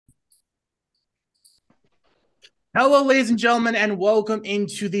Hello, ladies and gentlemen, and welcome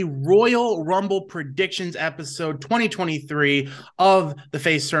into the Royal Rumble Predictions episode 2023 of the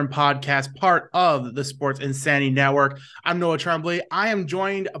Face Turn podcast, part of the Sports Insanity Network. I'm Noah Tremblay. I am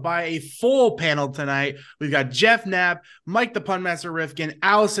joined by a full panel tonight. We've got Jeff Knapp, Mike the Punmaster Rifkin,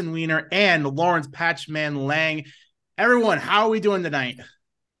 Allison Wiener, and Lawrence Patchman Lang. Everyone, how are we doing tonight?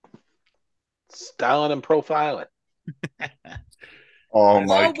 Styling and profiling. Oh Yes.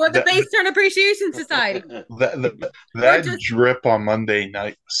 my! Oh, we're the That Base Turn Appreciation Society. We're that just drip on Monday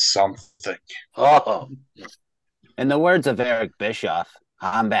night was something. Oh, In the words of Eric Bischoff,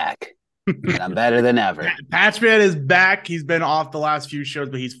 I'm back and I'm better than ever. Patchman is back. He's been off the last few shows,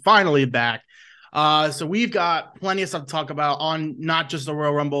 but he's finally back. So we've got plenty of stuff to talk about on not just the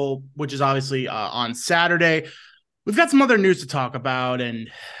Royal Rumble, which is obviously on Saturday. We've got some other news to talk about, and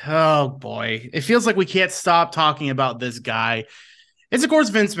oh boy, it feels like we can't stop talking about this guy. It's, of course,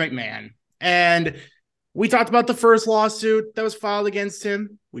 Vince McMahon. And we talked about the first lawsuit that was filed against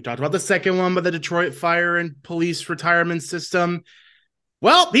him. We talked about the second one by the Detroit Fire and Police Retirement System.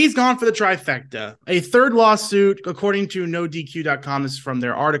 Well, he's gone for the trifecta. A third lawsuit, according to NoDQ.com, is from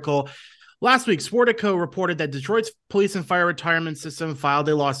their article. Last week, Sportico reported that Detroit's Police and Fire Retirement System filed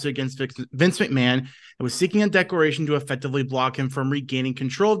a lawsuit against Vince McMahon and was seeking a declaration to effectively block him from regaining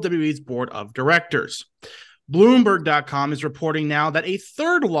control of WWE's board of directors. Bloomberg.com is reporting now that a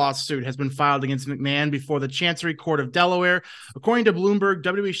third lawsuit has been filed against McMahon before the Chancery Court of Delaware. According to Bloomberg,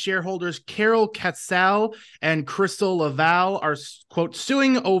 WWE shareholders Carol Katzal and Crystal Laval are, quote,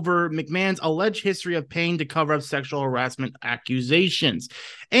 suing over McMahon's alleged history of paying to cover up sexual harassment accusations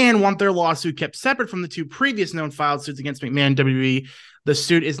and want their lawsuit kept separate from the two previous known filed suits against McMahon and WWE. The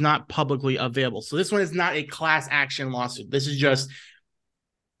suit is not publicly available. So this one is not a class action lawsuit. This is just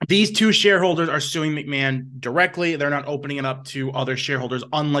these two shareholders are suing McMahon directly. They're not opening it up to other shareholders,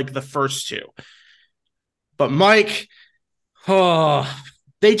 unlike the first two. But Mike,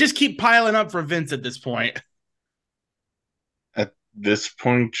 they just keep piling up for Vince at this point. At this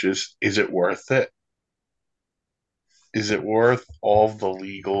point, just is it worth it? Is it worth all the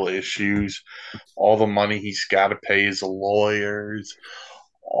legal issues, all the money he's got to pay his lawyers,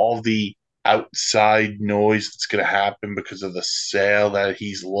 all the outside noise that's going to happen because of the sale that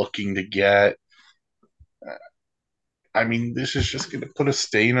he's looking to get? I mean, this is just going to put a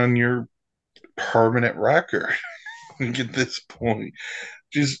stain on your permanent record. At this point,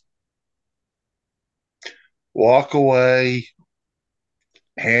 just walk away,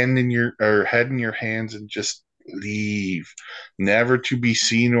 head in your hands, and just leave, never to be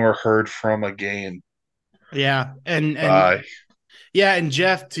seen or heard from again. Yeah, and Bye. yeah, and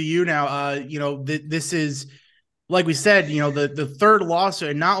Jeff, to you now. This is, like we said, the third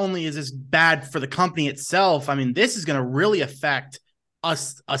lawsuit. And not only is this bad for the company itself, I mean, this is going to really affect a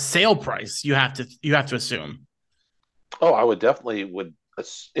sale price. You have to assume. oh, I would definitely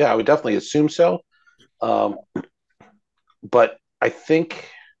assume so. Um, but I think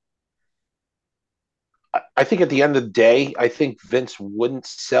at the end of the day, I think Vince wouldn't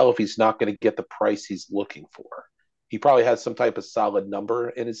sell if he's not going to get the price he's looking for. He probably has some type of solid number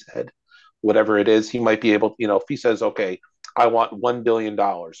in his head, whatever it is. He might be able, if he says, "Okay, I want $1 billion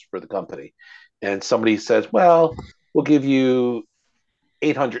for the company," and somebody says, "Well, we'll give you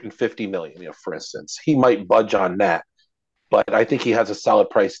 850 million," for instance, he might budge on that. But I think he has a solid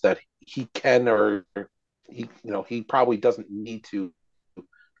price that he can, or he probably doesn't need to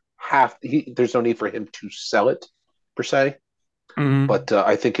there's no need for him to sell it per se. Mm-hmm. But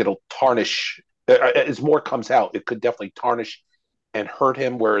I think it'll tarnish as more comes out. It could definitely tarnish and hurt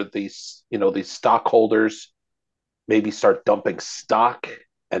him where these stockholders maybe start dumping stock,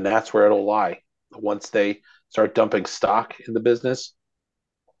 and that's where it'll lie once they start dumping stock in the business,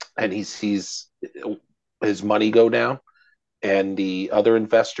 and he sees his money go down, and the other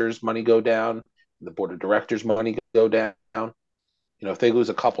investors' money go down, the board of directors' money go down. If they lose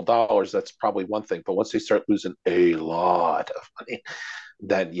a couple dollars, that's probably one thing. But once they start losing a lot of money,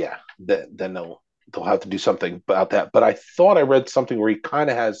 then yeah, then they'll have to do something about that. But I thought I read something where he kind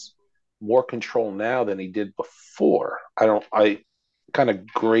of has more control now than he did before. I kind of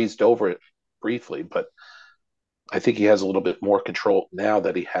grazed over it briefly, but I think he has a little bit more control now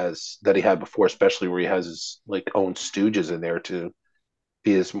that he had before, especially where he has his like own stooges in there to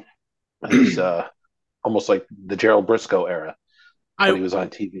be his almost like the Gerald Briscoe era when he I was on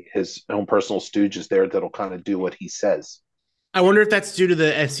TV. His own personal stooges there that'll kind of do what he says. I wonder if that's due to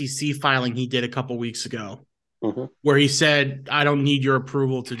the SEC filing he did a couple weeks ago, Mm-hmm. where he said, "I don't need your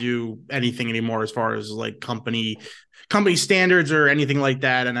approval to do anything anymore as far as like company standards or anything like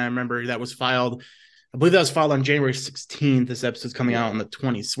that." And I remember that was filed I believe that was filed on January 16th. This episode's coming out on the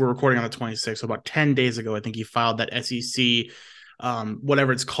 20th. We're recording on the 26th. So about 10 days ago, I think he filed that SEC,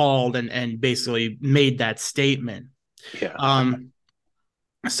 whatever it's called, and basically made that statement. Yeah.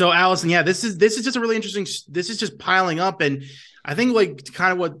 So Allison, yeah, this is just a really interesting. This is just piling up, and I think like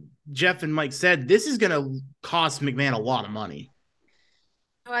kind of what Jeff and Mike said, this is going to cost McMahon a lot of money.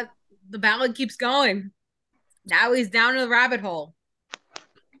 But the ballot keeps going. Now he's down in the rabbit hole.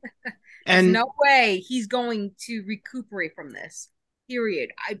 There's no way he's going to recuperate from this.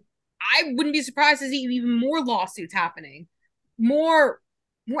 Period. I wouldn't be surprised to see even more lawsuits happening, more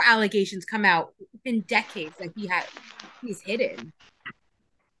allegations come out in decades that he's hidden.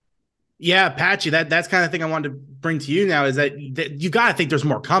 Yeah, Patchy, that's kind of thing I wanted to bring to you now is that you got to think there's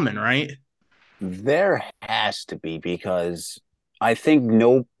more coming, right? There has to be, because I think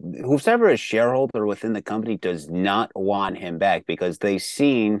whoever is shareholder within the company does not want him back, because they've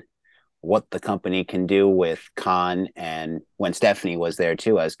seen what the company can do with Khan, and when Stephanie was there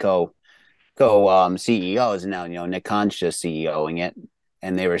too as co CEOs, and now Nick Khan's just CEOing it,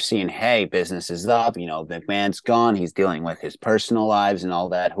 and they were seeing, hey, business is up, McMahon's gone, he's dealing with his personal lives and all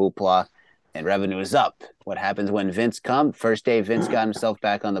that hoopla, and revenue is up. What happens when Vince comes? First day Vince got himself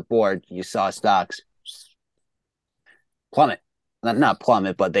back on the board, you saw stocks plummet. Not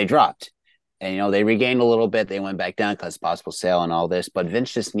plummet, but they dropped. And, they regained a little bit. They went back down because possible sale and all this. But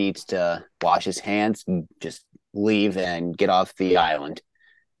Vince just needs to wash his hands, just leave and get off the island.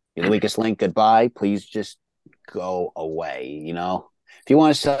 You're the weakest link. Goodbye. Please just go away. If you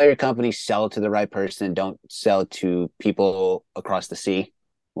want to sell your company, sell it to the right person. Don't sell to people across the sea.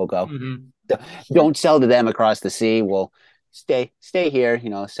 We'll go. Mm-hmm. Don't sell to them across the sea. We'll stay here.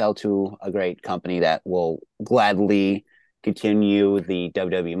 Sell to a great company that will gladly continue the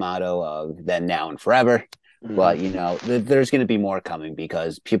WWE motto of then, now, and forever. Mm-hmm. But, there's going to be more coming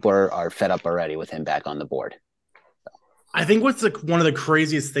because people are fed up already with him back on the board. So. I think what's one of the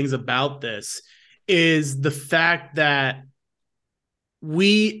craziest things about this is the fact that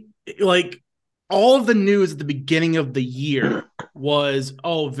all of the news at the beginning of the year was,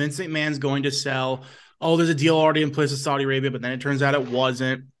 oh, Vince McMahon's going to sell. Oh, there's a deal already in place with Saudi Arabia, but then it turns out it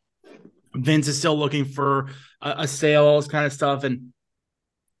wasn't. Vince is still looking for a sale, all this kind of stuff. And,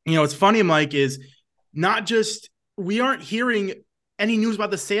 what's funny, Mike, is not just we aren't hearing any news about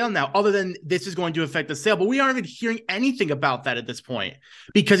the sale now, other than this is going to affect the sale, but we aren't even hearing anything about that at this point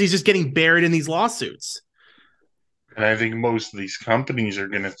because he's just getting buried in these lawsuits. And I think most of these companies are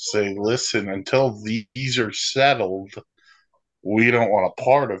going to say, listen, until these are settled, we don't want a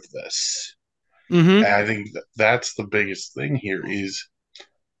part of this. Mm-hmm. And I think that's the biggest thing here is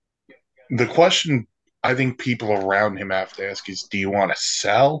the question I think people around him have to ask is, do you want to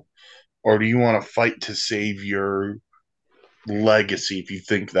sell or do you want to fight to save your legacy if you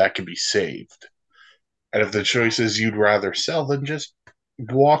think that can be saved? And if the choice is you'd rather sell, then just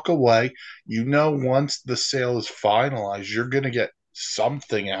walk away. Once the sale is finalized, you're going to get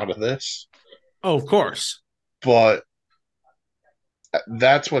something out of this. Oh, of course. But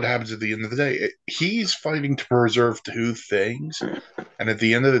that's what happens at the end of the day. He's fighting to preserve two things. And at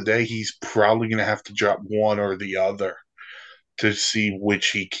the end of the day, he's probably going to have to drop one or the other to see which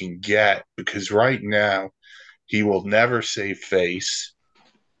he can get. Because right now, he will never save face.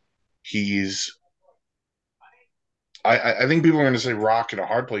 I think people are going to say rock in a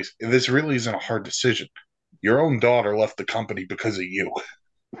hard place. This really isn't a hard decision. Your own daughter left the company because of you.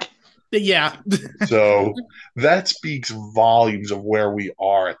 Yeah. So that speaks volumes of where we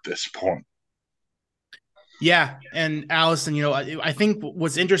are at this point. Yeah. And Allison, I think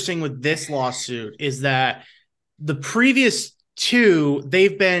what's interesting with this lawsuit is that the previous two,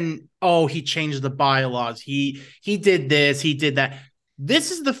 they've been, oh, he changed the bylaws. He did this, he did that.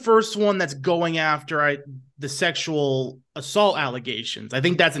 This is the first one that's going after the sexual assault allegations. I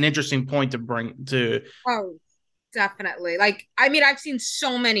think that's an interesting point to bring to. Oh, definitely. I've seen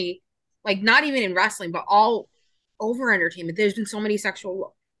so many, not even in wrestling, but all over entertainment. There's been so many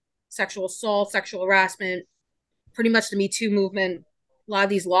sexual assault, sexual harassment, pretty much the Me Too movement, a lot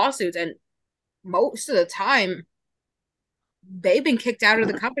of these lawsuits. And most of the time, they've been kicked out of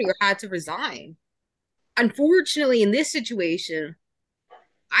the company or had to resign. Unfortunately, in this situation,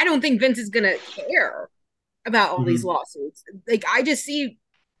 I don't think Vince is going to care about all these lawsuits. I just see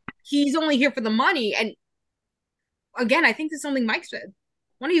he's only here for the money. And again, I think this is something Mike said.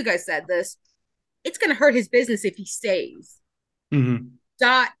 One of you guys said this. It's going to hurt his business if he stays. Mm-hmm.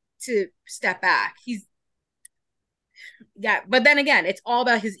 Got to step back. But then again, it's all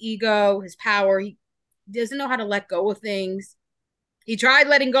about his ego, his power. He doesn't know how to let go of things. He tried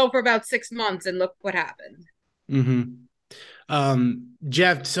letting go for about 6 months, and look what happened. Mm-hmm.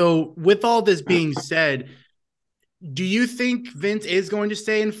 Jeff, so with all this being said, do you think Vince is going to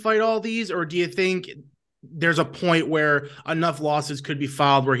stay and fight all these, or do you think there's a point where enough lawsuits could be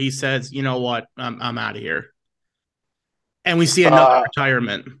filed where he says, you know what, I'm out of here, and we see another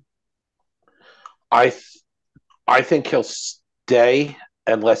retirement? I I think he'll stay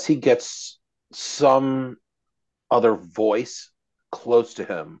unless he gets some other voice close to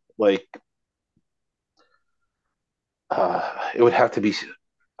him. Like it would have to be.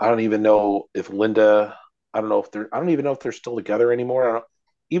 I don't even know if Linda. I don't know if they're. I don't even know if they're still together anymore.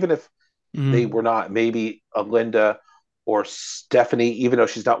 Even if they were not, maybe a Linda or Stephanie, even though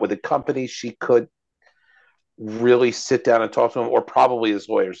she's not with the company, she could really sit down and talk to him, or probably his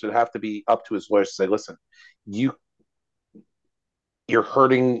lawyers. It'd have to be up to his lawyers to say, "Listen, you you're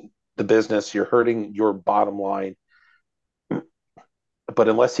hurting the business. You're hurting your bottom line." But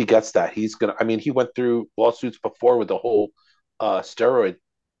unless he gets that, he's gonna. I mean, he went through lawsuits before with the whole steroid,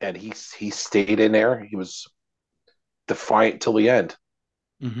 and he stayed in there. He was defiant till the end.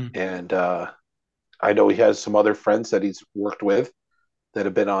 And I know he has some other friends that he's worked with that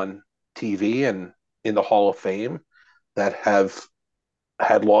have been on TV and in the Hall of Fame that have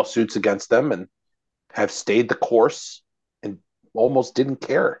had lawsuits against them and have stayed the course and almost didn't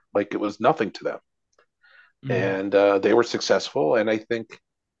care, like it was nothing to them. And they were successful. And I think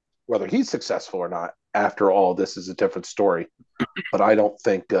whether he's successful or not after all this is a different story. But I don't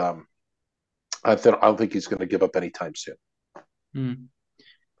think I don't think he's going to give up anytime soon.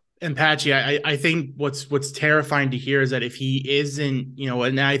 And Patchy, I think what's terrifying to hear is that if he isn't,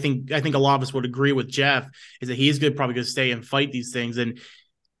 and I think a lot of us would agree with Jeff, is that he is probably going to stay and fight these things. And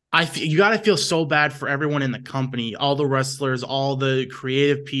you got to feel so bad for everyone in the company, all the wrestlers, all the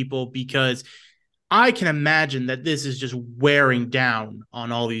creative people, because I can imagine that this is just wearing down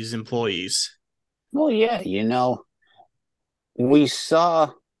on all these employees. Well, yeah, we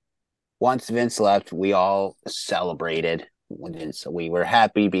saw once Vince left, we all celebrated. We were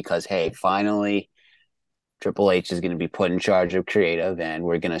happy because, hey, finally, Triple H is going to be put in charge of creative, and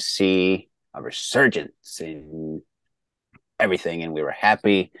we're going to see a resurgence in everything. And we were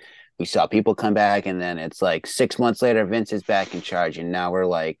happy. We saw people come back, and then it's like 6 months later, Vince is back in charge, and now we're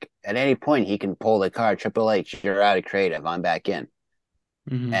like, at any point he can pull the card. Triple H, you're out of creative. I'm back in,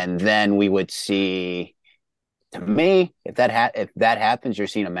 and then we would see. To me, if that happens, you're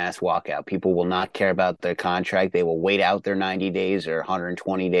seeing a mass walkout. People will not care about their contract. They will wait out their 90 days or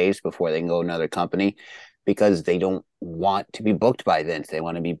 120 days before they can go to another company because they don't want to be booked by Vince. They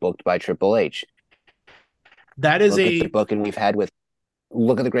want to be booked by Triple H. That is Look at the booking we've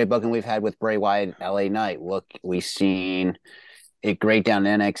had with Bray Wyatt and LA Knight. Look, we've seen it great down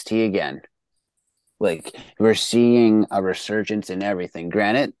in NXT again. Like, we're seeing a resurgence in everything.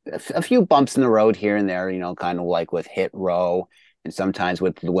 Granted, a few bumps in the road here and there, kind of like with Hit Row and sometimes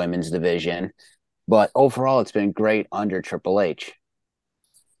with the women's division. But overall, it's been great under Triple H.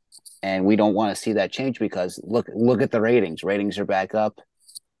 And we don't want to see that change because look at the ratings. Ratings are back up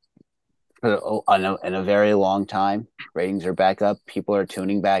in a very long time. Ratings are back up. People are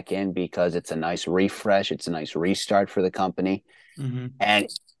tuning back in because it's a nice refresh. It's a nice restart for the company. And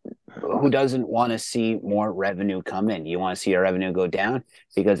who doesn't want to see more revenue come in? You want to see your revenue go down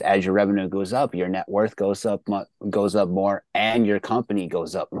because as your revenue goes up, your net worth goes up more, and your company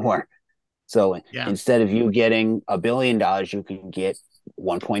goes up more. So instead of you getting $1 billion, you can get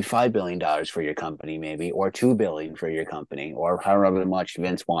 $1.5 billion for your company, maybe, or $2 billion for your company, or however much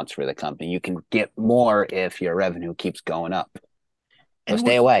Vince wants for the company. You can get more if your revenue keeps going up. So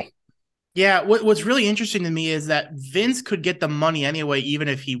stay away. Yeah, what's really interesting to me is that Vince could get the money anyway, even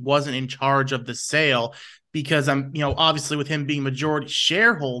if he wasn't in charge of the sale, because obviously with him being majority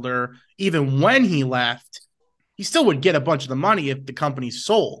shareholder, even when he left, he still would get a bunch of the money if the company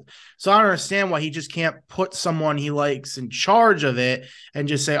sold. So I don't understand why he just can't put someone he likes in charge of it and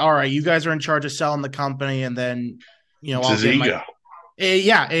just say, all right, you guys are in charge of selling the company. And then, I'll get ego.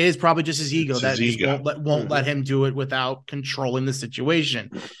 It is probably just his ego that just won't let him do it without controlling the situation.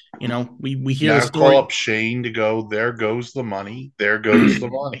 We hear the story. Call up Shane to go, there goes the money. There goes the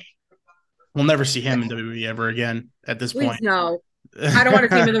money. We'll never see him in WWE ever again at this point. Please, no. I don't want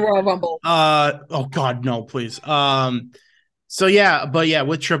to see him in the Royal Rumble. Oh God, no, please. With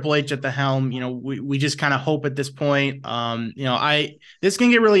Triple H at the helm, we just kind of hope at this point. This can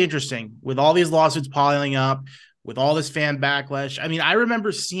get really interesting with all these lawsuits piling up, with all this fan backlash. I mean, I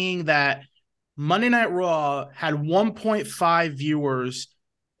remember seeing that Monday Night Raw had 1.5 viewers,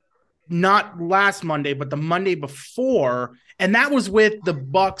 not last Monday, but the Monday before, and that was with the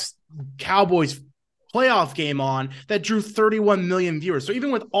Bucks Cowboys playoff game on that drew 31 million viewers. So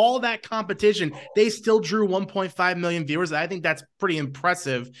even with all that competition, they still drew 1.5 million viewers. I think that's pretty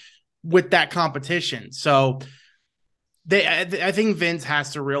impressive with that competition. So I think Vince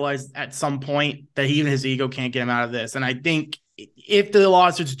has to realize at some point that even his ego can't get him out of this. And I think if the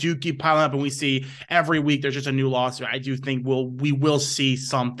lawsuits do keep piling up and we see every week there's just a new lawsuit, I do think we will see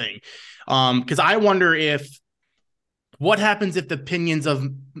something. Because I wonder what happens if the opinions of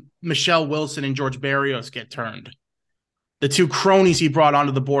Michelle Wilson and George Barrios get turned? The two cronies he brought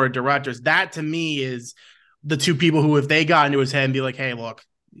onto the board of directors. That to me is the two people who, if they got into his head and be like, hey, look,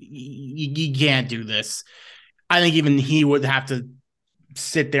 you can't do this. I think even he would have to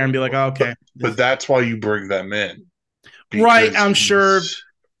sit there and be like, oh, okay. But that's why you bring them in. Right. I'm sure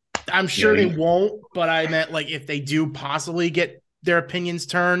they won't, but I meant like if they do possibly get their opinions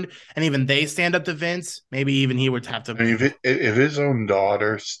turned and even they stand up to Vince, maybe even he would have to. I mean, if his own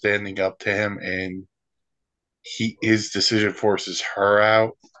daughter standing up to him and his decision forces her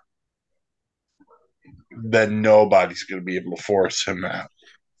out, then nobody's going to be able to force him out.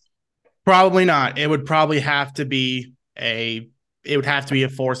 Probably not. It would probably have to be a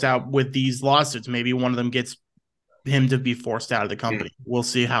force out with these lawsuits. Maybe one of them gets him to be forced out of the company. We'll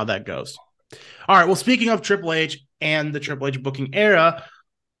see how that goes. All right. Well, speaking of Triple H and the Triple H booking era,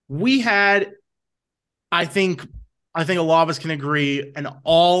 we had, I think a lot of us can agree, an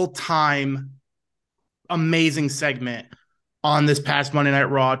all-time amazing segment on this past Monday Night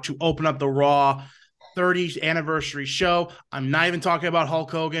Raw to open up the Raw 30th anniversary show. I'm not even talking about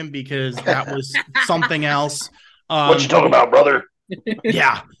Hulk Hogan because that was something else. What you talking about, brother?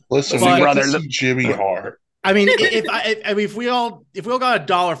 Yeah. Listen, we got to see Jimmy Hart. I mean, if we all got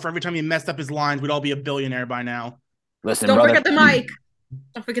 $1 for every time he messed up his lines, we'd all be a billionaire by now. Listen, don't brother. Forget the mic.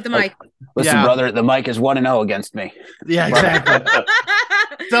 Don't forget the mic. Listen, brother, the mic is 1-0 against me. Yeah, exactly.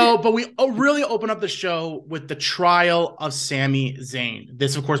 But we really open up the show with the trial of Sami Zayn.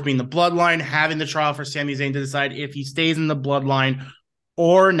 This, of course, being the Bloodline, having the trial for Sami Zayn to decide if he stays in the Bloodline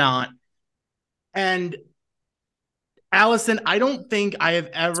or not. And Allison, I don't think I have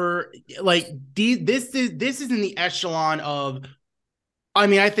ever this is in the echelon of, I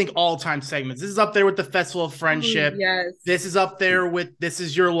mean, I think all-time segments. This is up there with the Festival of Friendship. Yes. This is up there with This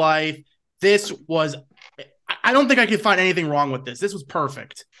Is Your Life. I don't think I could find anything wrong with this. This was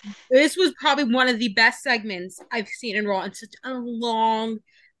perfect. This was probably one of the best segments I've seen in Raw in such a long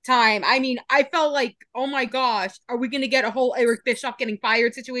time. I mean, I felt like, oh my gosh, are we going to get a whole Eric Bischoff getting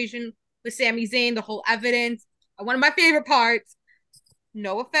fired situation with Sami Zayn, the whole evidence? One of my favorite parts,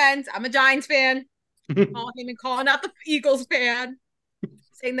 no offense, I'm a Giants fan, calling out the Eagles fan,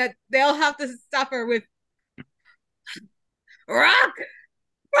 saying that they'll have to suffer with Rock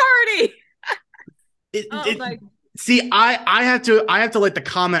Party. See, I have to like the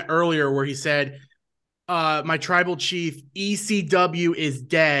comment earlier where he said, my tribal chief ECW is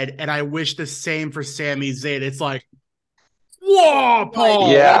dead, and I wish the same for Sami Zayn. It's like, whoa,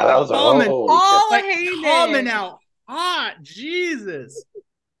 Paul. Yeah, that was coming out hot. Jesus.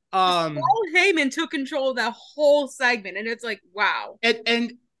 Paul Heyman took control of that whole segment, and it's like, wow.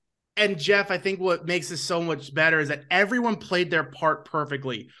 And Jeff, I think what makes this so much better is that everyone played their part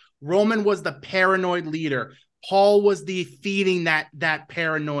perfectly. Roman was the paranoid leader. Paul was the feeding that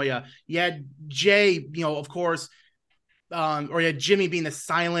paranoia. You had Jay, of course, or you had Jimmy being the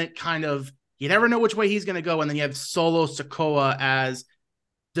silent kind of, you never know which way he's going to go. And then you have Solo Sikoa as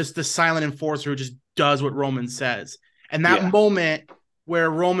just the silent enforcer who just does what Roman says. And that moment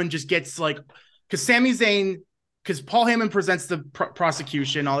where Roman just gets because Sami Zayn, because Paul Heyman presents the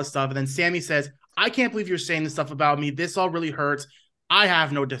prosecution, all this stuff. And then Sami says, I can't believe you're saying this stuff about me. This all really hurts. I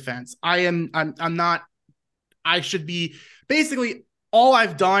have no defense. I'm not, I should be, basically all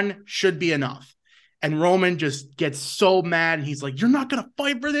I've done should be enough. And Roman just gets so mad and he's like, you're not going to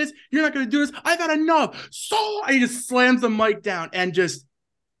fight for this. You're not going to do this. I've had enough. So he just slams the mic down and just,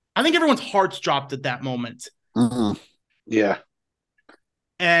 I think everyone's hearts dropped at that moment. Mm-hmm. Yeah.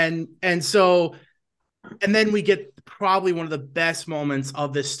 And then we get probably one of the best moments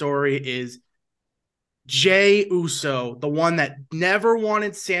of this story is Jey Uso, the one that never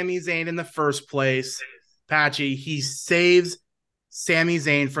wanted Sami Zayn in the first place. Patchy, he saves Sami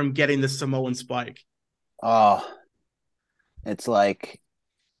Zayn from getting the Samoan spike. Oh, it's like,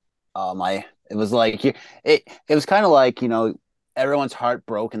 it was like, it was kind of like, everyone's heart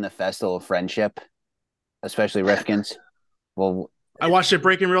broke in the Festival of Friendship, especially Rifkin's. Well, I watched it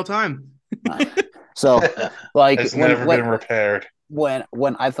break in real time. So, it's never been repaired. When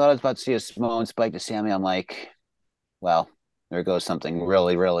I thought I was about to see a Samoan spike to Sami, I'm like, well, there goes something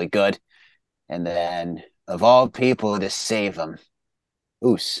really, really good. And then, of all people, to save him,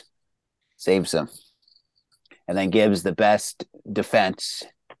 Oos saves him. and then gives the best defense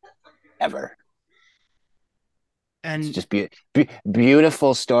ever. And it's just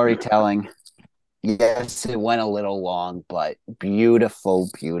beautiful storytelling. Yes, it went a little long, but beautiful,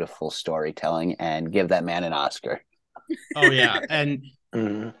 beautiful storytelling, and give that man an Oscar. oh yeah, and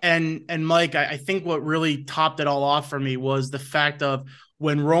Mike, I think what really topped it all off for me was the fact of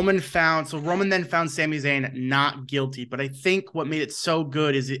when Roman then found Sami Zayn not guilty, but I think what made it so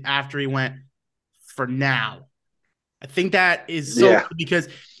good is after he went for now. I think that is so good because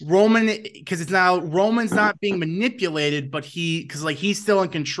it's now Roman's not being manipulated, but he's still in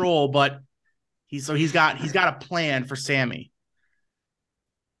control, but he's got a plan for Sami.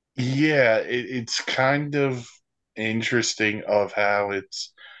 Yeah, it's kind of interesting of how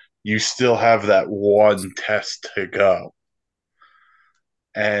you still have that one test to go.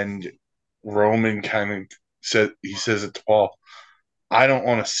 And Roman kind of says it to Paul, I don't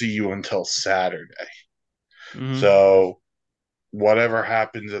want to see you until Saturday. Mm-hmm. So whatever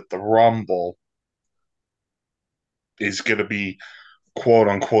happens at the Rumble is going to be, quote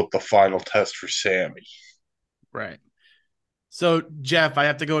unquote, the final test for Sami. Right. So Jeff, I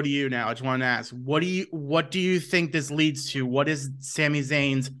have to go to you now. I just want to ask, what do you think this leads to? What is Sami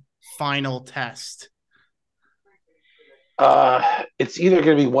Zayn's final test? It's either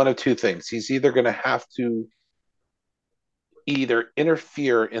going to be one of two things. He's either going to have to either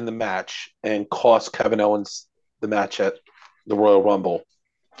interfere in the match and cost Kevin Owens the match at the Royal Rumble,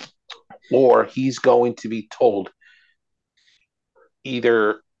 or he's going to be told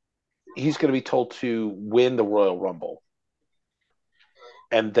to win the Royal Rumble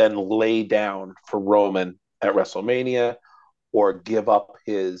and then lay down for Roman at WrestleMania, or give up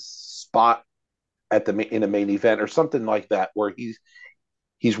his spot in a main event or something like that, where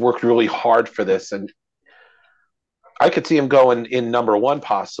he's worked really hard for this. And I could see him going in number one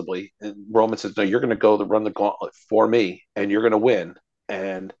possibly. And Roman says, no, you're going to go run the gauntlet for me and you're going to win.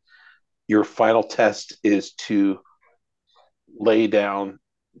 And your final test is to lay down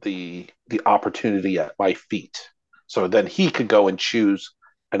the opportunity at my feet. So then he could go and choose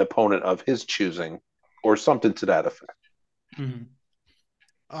an opponent of his choosing or something to that effect.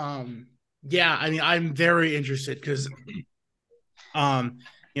 Mm-hmm. Yeah, I mean, I'm very interested because,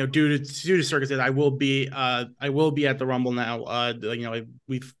 due to circumstances, I will be at the Rumble now.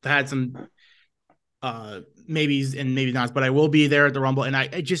 We've had some maybes and maybe nots, but I will be there at the Rumble, and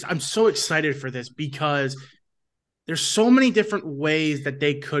I'm so excited for this because there's so many different ways that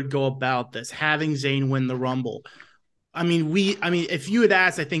they could go about this, having Zayn win the Rumble. I mean, if you had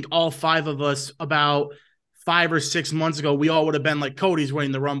asked, I think all five of us about 5 or 6 months ago, we all would have been like, Cody's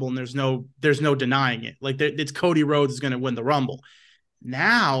winning the Rumble, and there's no denying it. Like, it's Cody Rhodes is going to win the Rumble.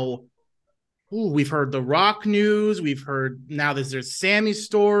 Now, we've heard The Rock news. We've heard now there's Sammy's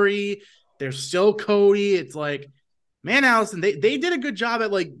story. There's still Cody. It's like, man, Allison, they did a good job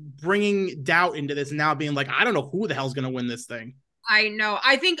at like bringing doubt into this and now being like, I don't know who the hell's going to win this thing. I know.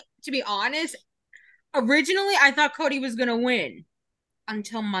 I think, to be honest, originally I thought Cody was going to win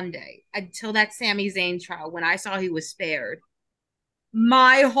until Monday, until that Sami Zayn trial, when I saw he was spared.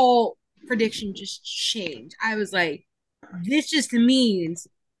 My whole prediction just changed. I was like, this just means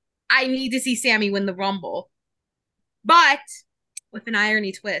I need to see Sami win the Rumble. But with an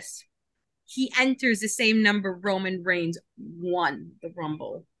irony twist, he enters the same number Roman Reigns won the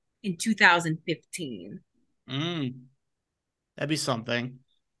Rumble in 2015. That'd be something.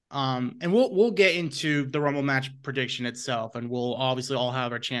 And we'll get into the Rumble match prediction itself, and we'll obviously all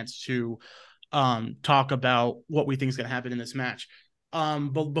have our chance to talk about what we think is going to happen in this match.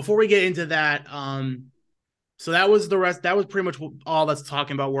 But before we get into that, so that was the rest. That was pretty much all that's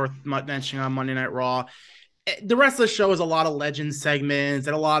talking about worth mentioning on Monday Night Raw. The rest of the show is a lot of legend segments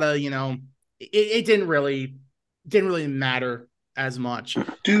and a lot of, it didn't really matter as much.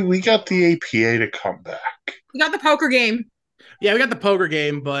 Dude, we got the APA to come back. We got the poker game. Yeah, we got the poker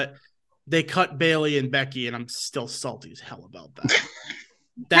game, but they cut Bayley and Becky, and I'm still salty as hell about that.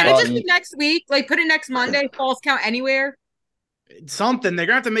 Can it just be next week? Like, put it next Monday, Falls Count Anywhere? Something. They're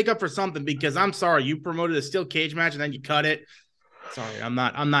going to have to make up for something, because I'm sorry, you promoted a steel cage match and then you cut it. Sorry, I'm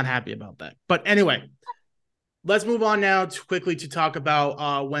not happy about that. But anyway, let's move on now quickly to talk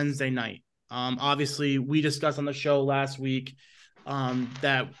about Wednesday night. Obviously, we discussed on the show last week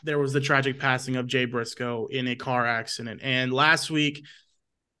that there was the tragic passing of Jay Briscoe in a car accident. And last week,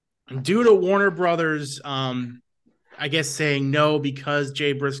 due to Warner Brothers, I guess saying no, because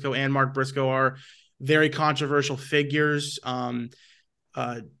Jay Briscoe and Mark Briscoe are very controversial figures and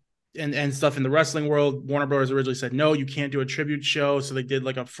stuff in the wrestling world, Warner Brothers originally said, no, you can't do a tribute show. So they did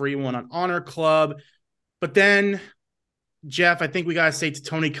like a free one on Honor Club. But then, Jeff, I think we got to say, to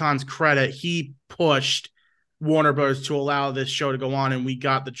Tony Khan's credit, he pushed Warner Bros. To allow this show to go on, and we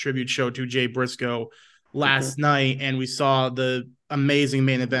got the tribute show to Jay Briscoe last night, and we saw the amazing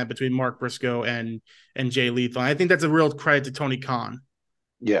main event between Mark Briscoe and Jay Lethal. And I think that's a real credit to Tony Khan.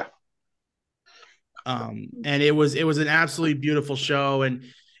 Yeah. And it was an absolutely beautiful show, and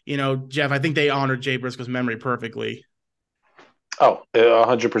Jeff, I think they honored Jay Briscoe's memory perfectly. Oh,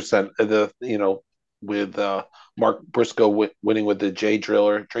 100%. With Mark Briscoe winning with the J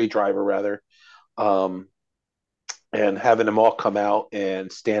driver rather, and having them all come out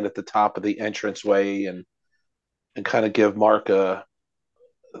and stand at the top of the entranceway and kind of give Mark a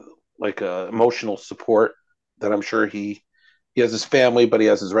emotional support that I'm sure he has his family, but he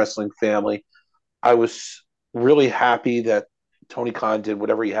has his wrestling family. I was really happy that Tony Khan did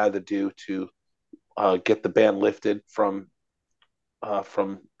whatever he had to do to get the ban lifted from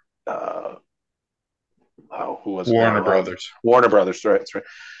who was it Warner now? Brothers. Warner Brothers, right? That's right.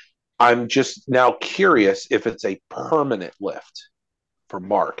 I'm just now curious if it's a permanent lift for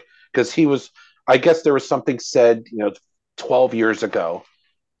Mark, because I guess there was something said, 12 years ago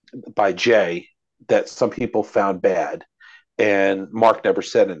by Jay that some people found bad, and Mark never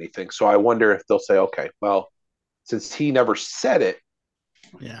said anything. So I wonder if they'll say, okay, well, since he never said it,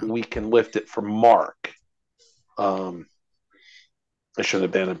 we can lift it for Mark. I shouldn't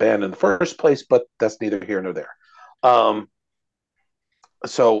have been a band in the first place, but that's neither here nor there.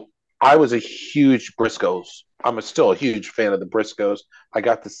 So I was a huge Briscoes. I'm still a huge fan of the Briscoes. I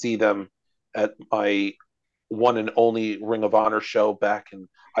got to see them at my one and only Ring of Honor show back in,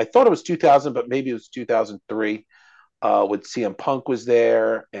 I thought it was 2000, but maybe it was 2003. With CM Punk was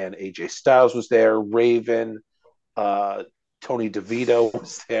there, and AJ Styles was there, Raven, Tony DeVito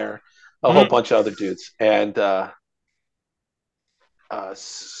was there, a whole bunch of other dudes. And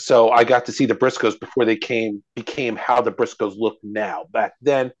so I got to see the Briscoes before they became how the Briscoes look now. Back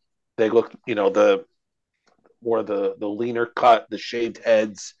then, they looked, the leaner cut, the shaved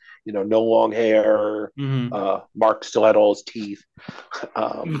heads, no long hair. Mark still had all his teeth.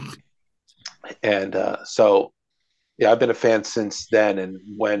 So, yeah, I've been a fan since then. And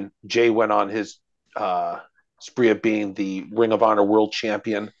when Jay went on his spree of being the Ring of Honor World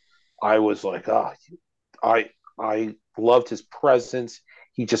Champion, I was like, I loved his presence.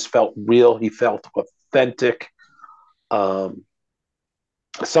 He just felt real. He felt authentic.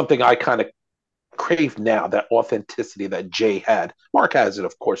 Something I kind of crave now, that authenticity that Jay had. Mark has it,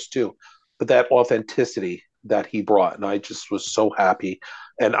 of course, too, but that authenticity that he brought. And I just was so happy.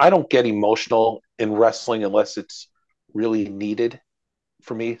 And I don't get emotional in wrestling unless it's really needed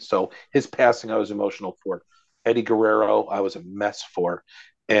for me. So his passing, I was emotional for. Eddie Guerrero, I was a mess for.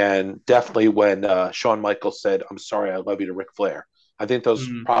 And definitely when Shawn Michaels said, "I'm sorry, I love you," to Ric Flair. I think those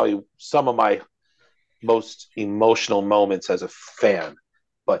probably some of my most emotional moments as a fan.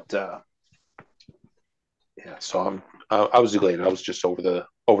 But yeah, so I was elated. I was just over the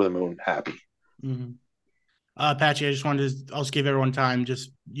moon happy. Patchy, I just wanted to also give everyone time,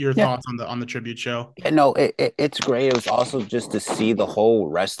 just your thoughts on the tribute show. Yeah, no, it's great. It was also just to see the whole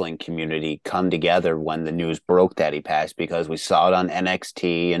wrestling community come together when the news broke that he passed, because we saw it on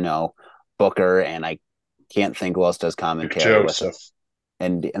NXT, Booker, and I can't think who else does commentary with it.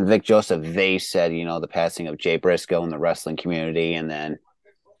 And Vic Joseph, they said, the passing of Jay Briscoe in the wrestling community, and then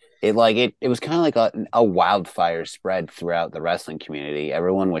it was kind of like a wildfire spread throughout the wrestling community.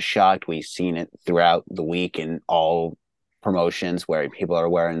 Everyone was shocked. We've seen it throughout the week in all promotions where people are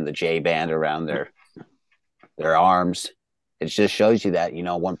wearing the J band around their arms. It just shows you that,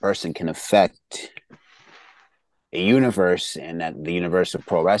 one person can affect a universe, and that the universe of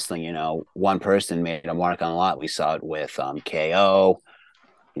pro wrestling, one person made a mark on a lot. We saw it with KO.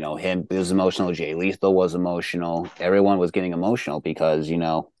 Him was emotional. Jay Lethal was emotional. Everyone was getting emotional because,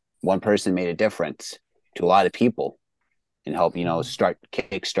 one person made a difference to a lot of people and help,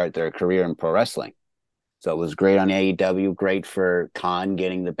 kickstart their career in pro wrestling. So it was great on AEW, great for Khan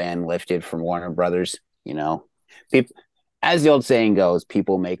getting the ban lifted from Warner Brothers. People, as the old saying goes,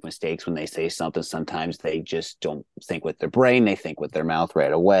 people make mistakes when they say something. Sometimes they just don't think with their brain. They think with their mouth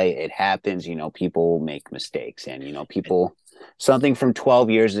right away. It happens. People make mistakes, and, something from 12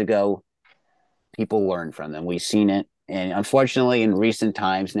 years ago, people learn from them. We've seen it. And unfortunately, in recent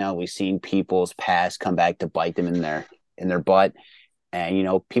times now, we've seen people's past come back to bite them in their butt.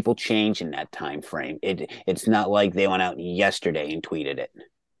 And, people change in that time frame. It's not like they went out yesterday and tweeted it.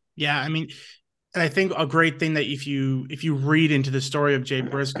 Yeah, I mean, I think a great thing that if you read into the story of Jay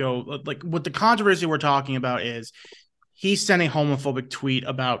Briscoe, like what the controversy we're talking about is he sent a homophobic tweet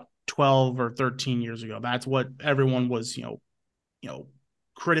about 12 or 13 years ago. That's what everyone was,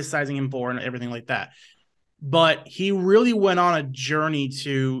 criticizing him for and everything like that. But he really went on a journey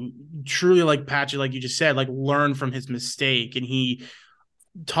to truly, like Patrick, like you just said, like learn from his mistake, and he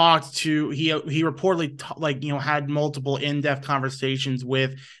reportedly had multiple in-depth conversations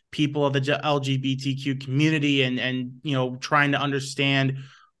with people of the LGBTQ community, and trying to understand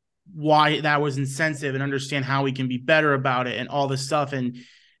why that was insensitive and understand how we can be better about it and all this stuff. And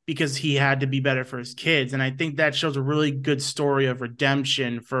because he had to be better for his kids. And I think that shows a really good story of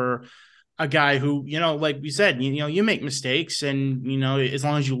redemption for a guy who, like we said, you make mistakes, and, as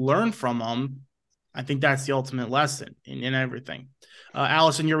long as you learn from them, I think that's the ultimate lesson in everything.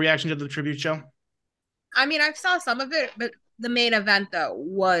 Allison, your reaction to the tribute show? I mean, I saw some of it, but the main event, though,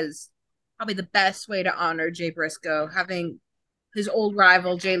 was probably the best way to honor Jay Briscoe, having his old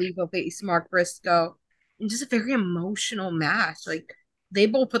rival Jay Lethal face Mark Briscoe, and just a very emotional match. Like, they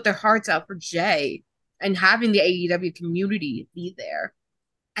both put their hearts out for Jay, and having the AEW community be there.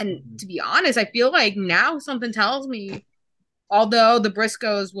 And to be honest, I feel like now something tells me, although the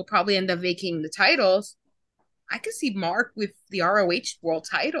Briscoes will probably end up vacating the titles, I could see Mark with the ROH World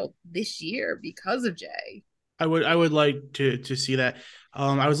Title this year because of Jay. I would like to see that.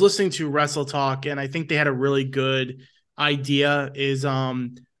 I was listening to Wrestle Talk, and I think they had a really good idea. Is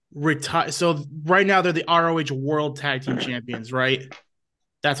retire. So right now they're the ROH World Tag Team Champions, right?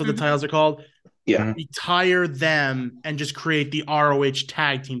 That's what the titles are called. Yeah. Retire them and just create the ROH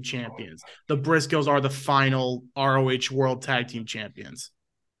Tag Team Champions. The Briscoes are the final ROH World Tag Team Champions.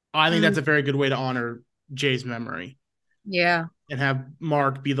 I think that's a very good way to honor Jay's memory. Yeah. And have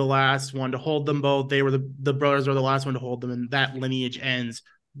Mark be the last one to hold them both. They were the brothers were the last one to hold them, and that lineage ends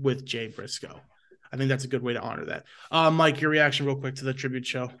with Jay Briscoe. I think that's a good way to honor that. Mike, your reaction real quick to the tribute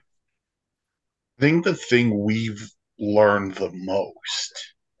show. I think the thing we've learned the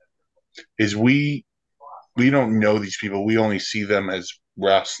most is we don't know these people. We only see them as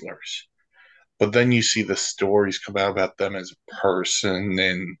wrestlers. But then you see the stories come out about them as a person,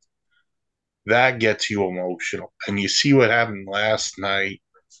 and that gets you emotional. And you see what happened last night.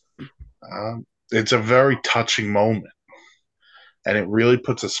 It's a very touching moment. And it really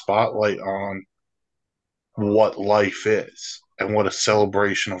puts a spotlight on what life is and what a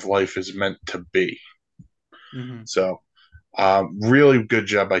celebration of life is meant to be. Mm-hmm. So, really good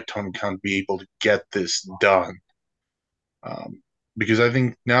job by Tony Khan to be able to get this done. Because I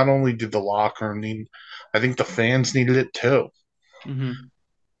think not only did the locker room need, I think the fans needed it too. Mm-hmm.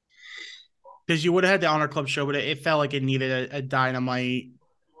 Because you would have had the Honor Club show, but it felt like it needed a Dynamite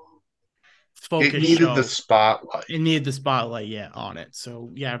focus. It needed show. the spotlight. It needed the spotlight, on it. So,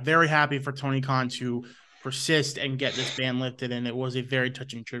 very happy for Tony Khan to persist and get this band lifted, and it was a very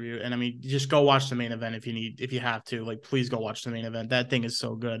touching tribute. And I mean, just go watch the main event if you have to. Like, please go watch the main event. That thing is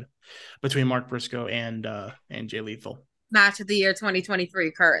so good between Mark Briscoe and Jay Lethal. Match of the year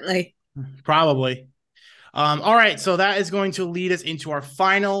 2023 currently. Probably. All right, so that is going to lead us into our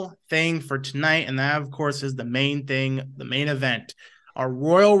final thing for tonight, and that, of course, is the main thing, the main event, our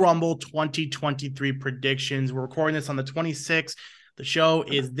Royal Rumble 2023 predictions. We're recording this on the 26th. The show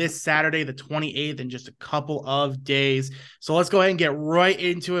is this Saturday, the 28th, in just a couple of days. So let's go ahead and get right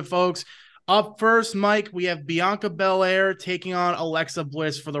into it, folks. Up first, Mike, we have Bianca Belair taking on Alexa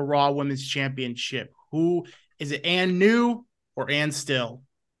Bliss for the Raw Women's Championship. Who is it, Ann New or Ann Still?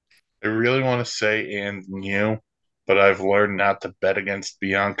 I really want to say and new, but I've learned not to bet against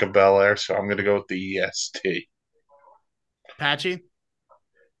Bianca Belair, so I'm going to go with the EST. Patchy?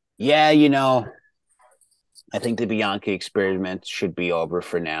 Yeah, I think the Bianca experiment should be over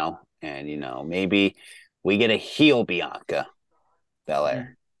for now. And, maybe we get a heel Bianca Belair.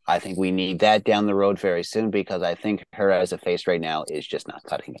 Mm-hmm. I think we need that down the road very soon, because I think her as a face right now is just not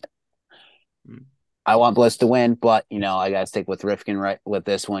cutting it. Mm-hmm. I want Bliss to win, but, I got to stick with Rifkin right with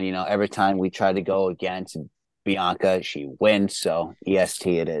this one. Every time we try to go against Bianca, she wins. So EST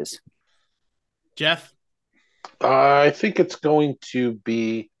it is. Jeff? I think it's going to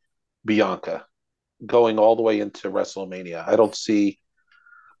be Bianca going all the way into WrestleMania. I don't see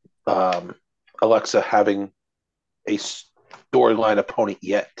Alexa having a storyline opponent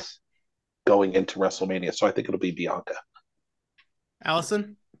yet going into WrestleMania. So I think it'll be Bianca.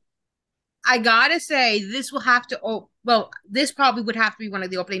 Allison? I gotta say, this will have to. This probably would have to be one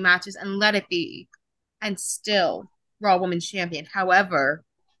of the opening matches, and let it be, and still Raw Women's Champion. However,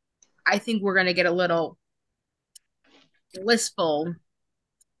 I think we're gonna get a little blissful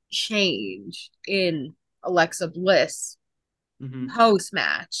change in Alexa Bliss post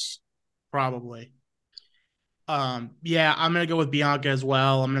match. Probably. I'm gonna go with Bianca as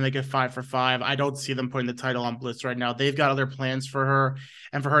well. I'm gonna make it 5 for 5. I don't see them putting the title on Bliss right now. They've got other plans for her,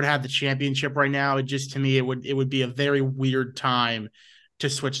 and for her to have the championship right now, to me, it would be a very weird time to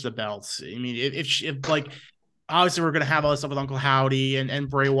switch the belts. I mean, if obviously we're going to have all this stuff with Uncle Howdy and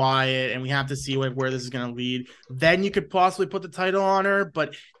Bray Wyatt, and we have to see where this is going to lead. Then you could possibly put the title on her,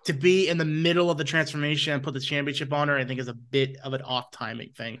 but to be in the middle of the transformation and put the championship on her, I think is a bit of an off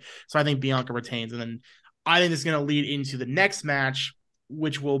timing thing. So I think Bianca retains. And then I think this is going to lead into the next match,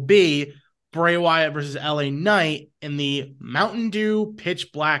 which will be Bray Wyatt versus LA Knight in the Mountain Dew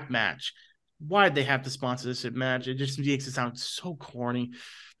Pitch Black match. Why'd they have to sponsor this match? It just makes it sound so corny.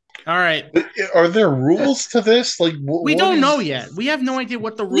 All right. Are there rules to this? Like, we don't know yet. We have no idea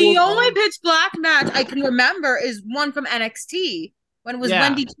what the rules The only are. Pitch Black match I can remember is one from NXT when it was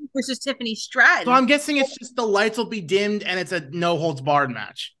Wendy King versus Tiffany Stratton. So I'm guessing it's just the lights will be dimmed and it's a no holds barred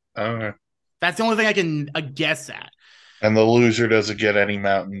match. Okay. That's the only thing I can guess at. And the loser doesn't get any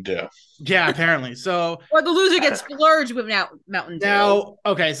Mountain Dew. Yeah, apparently. So, or the loser gets splurged with Mountain Dew. Now,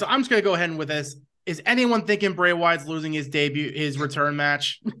 okay, so I'm just gonna go ahead and with this. Is anyone thinking Bray Wyatt's losing his return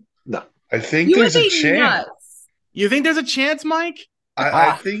match? No. I think there's a chance. Nuts. You think there's a chance, Mike?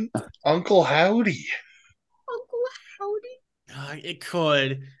 I think Uncle Howdy. Uncle Howdy? It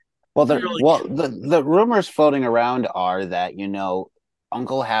could. Well, the rumors floating around are that,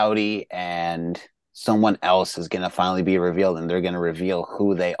 Uncle Howdy and someone else is going to finally be revealed, and they're going to reveal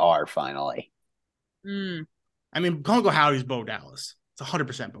who they are finally. I mean, Uncle Howdy's Bo Dallas. It's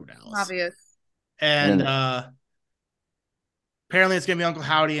 100% Bo Dallas. Obvious. And apparently it's going to be Uncle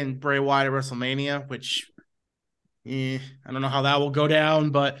Howdy and Bray Wyatt at WrestleMania, which I don't know how that will go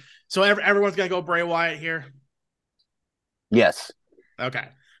down. But so everyone's going to go Bray Wyatt here? Yes. Okay.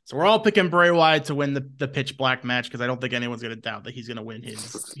 So we're all picking Bray Wyatt to win the Pitch Black match because I don't think anyone's going to doubt that he's going to win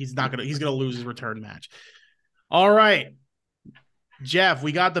he's going to lose his return match. All right. Jeff,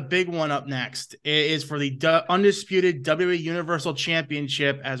 we got the big one up next. It is for the undisputed WWE Universal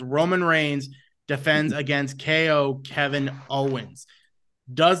Championship as Roman Reigns defends against KO Kevin Owens.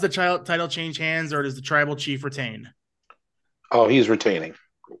 Does the title change hands or does the tribal chief retain? Oh, he's retaining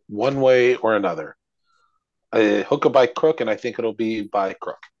one way or another. Hook or by crook, and I think it'll be by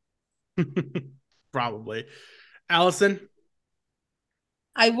crook. Probably. Allison?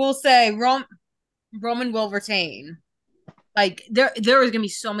 I will say Roman will retain. Like, there is going to be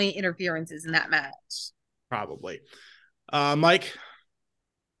so many interferences in that match. Probably. Mike?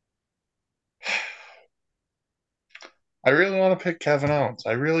 I really want to pick Kevin Owens.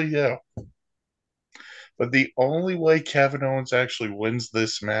 I really do. But the only way Kevin Owens actually wins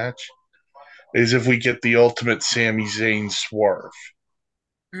this match is if we get the ultimate Sami Zayn swerve.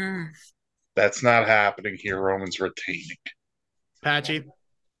 That's not happening here. Roman's retaining. Patchy?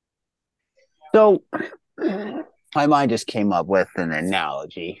 So, my mind just came up with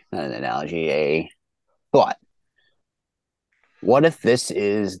a thought. What if this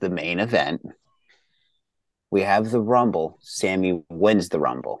is the main event? We have the Rumble. Sami wins the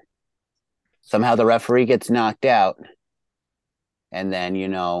Rumble. Somehow the referee gets knocked out. And then,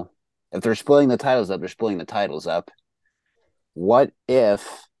 if they're splitting the titles up, they're splitting the titles up. What if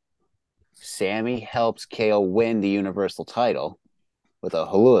Sami helps KO win the Universal title with a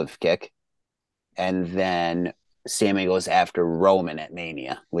Huluv kick, and then Sami goes after Roman at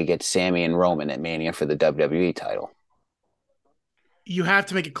Mania? We get Sami and Roman at Mania for the WWE title. You have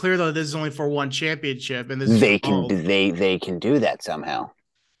to make it clear, though, this is only for one championship, and they can do that somehow.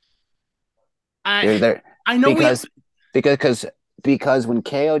 I know because when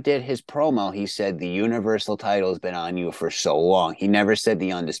KO did his promo, he said the Universal title has been on you for so long. He never said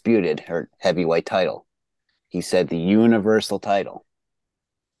the undisputed or heavyweight title. He said the Universal title.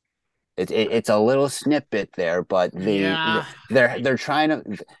 It's a little snippet there, but they're trying to.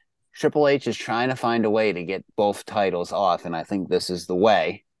 Triple H is trying to find a way to get both titles off, and I think this is the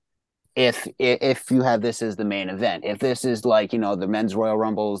way. If you have this as the main event, if this is like, the Men's Royal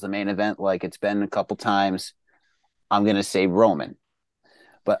Rumble is the main event, like it's been a couple times, I'm going to say Roman.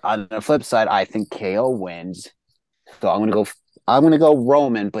 But on the flip side, I think KO wins. So I'm going to go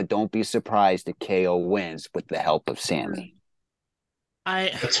Roman, but don't be surprised if KO wins with the help of Sami.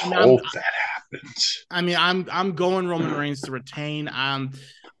 Let's hope that happens. I mean, I'm going Roman Reigns to retain.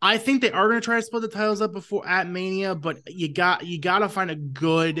 I think they are going to try to split the titles up before at Mania, but you got to find a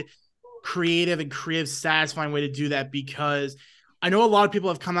good, creative, satisfying way to do that, because I know a lot of people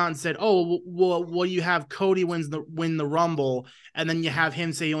have come out and said, "Oh, well, you have Cody win the Rumble, and then you have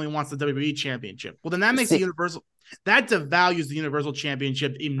him say he only wants the WWE Championship." Well, then that makes the Universal, that devalues the Universal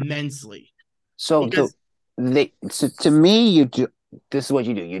Championship immensely. So to me, you do. This is what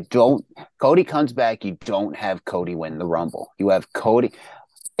you do. You don't. Cody comes back. You don't have Cody win the Rumble. You have Cody.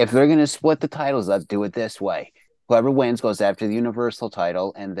 If they're going to split the titles up, do it this way. Whoever wins goes after the Universal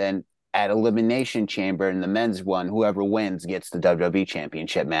title, and then at Elimination Chamber in the men's one, whoever wins gets the WWE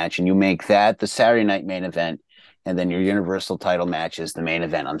Championship match, and you make that the Saturday night main event. and then your Universal title match is the main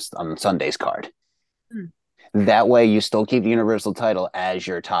event on Sunday's card. That way, you still keep the Universal title as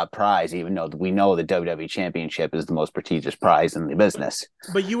your top prize, even though we know the WWE Championship is the most prestigious prize in the business.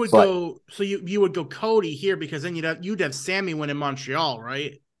 But you would go, so you would go Cody here, because then you'd have Sammy win in Montreal,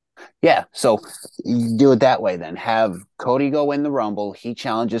 right? Yeah, so you do it that way then. Have Cody go win the Rumble. He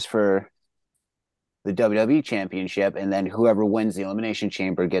challenges for the WWE Championship, and then whoever wins the Elimination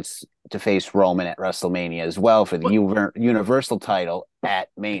Chamber gets to face Roman at WrestleMania as well for the Universal title at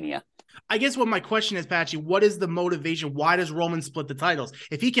Mania. I guess what my question is, Patchy, what is the motivation? Why does Roman split the titles?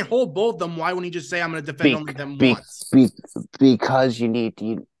 If he can hold both of them, why wouldn't he just say, I'm going to defend only them once? Because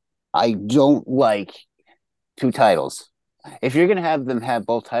I don't like two titles. If you're going to have them have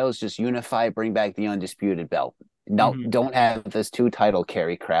both titles, just unify, bring back the undisputed belt. No, don't have this two-title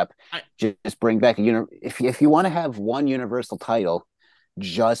carry crap. Just bring back if you want to have one Universal title,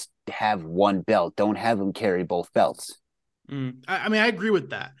 just have one belt. Don't have them carry both belts. I mean, I agree with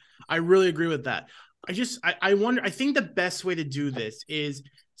that. I really agree with that. I wonder, I think the best way to do this is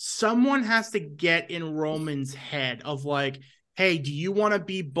someone has to get in Roman's head of like, hey, do you want to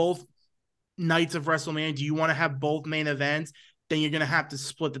be both nights of WrestleMania? Do you want to have both main events? Then you're going to have to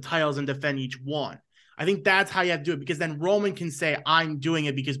split the titles and defend each one. I think that's how you have to do it, because then Roman can say, I'm doing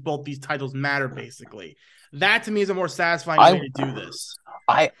it because both these titles matter, basically. That to me is a more satisfying way to do this.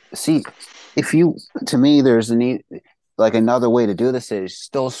 I see. To me, there's a need. Like another way to do this is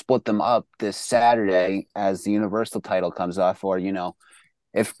still split them up this Saturday as the Universal title comes off, or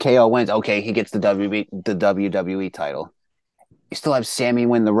if KO wins, okay, he gets the WWE title. You still have Sammy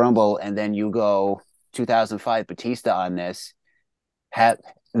win the Rumble, and then you go 2005 Batista on this.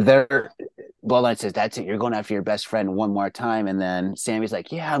 Bloodline says, that's it, you're going after your best friend one more time, and then Sammy's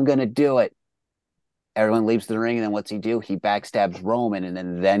like, yeah, I'm gonna do it. Everyone leaves the ring, and then what's he do? He backstabs Roman,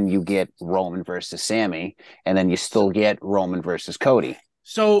 and then you get Roman versus Sammy, and then you still get Roman versus Cody.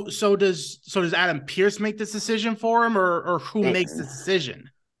 So does Adam Pearce make this decision for him, or who makes this decision?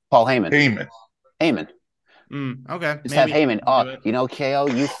 Paul Heyman. Okay. Just have Heyman. KO,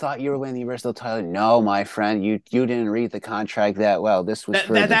 you thought you were winning the Universal title. No, my friend, you didn't read the contract that well. This was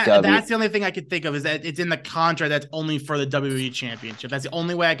that's the only thing I could think of, is that it's in the contract that's only for the WWE Championship. That's the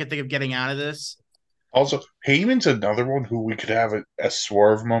only way I could think of getting out of this. Also, Heyman's another one who we could have a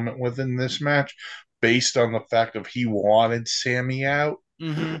swerve moment with in this match, based on the fact of he wanted Sammy out,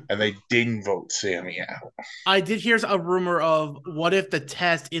 and they didn't vote Sammy out. I did hear a rumor of, what if the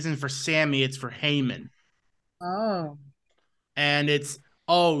test isn't for Sammy, it's for Heyman. Oh. And it's,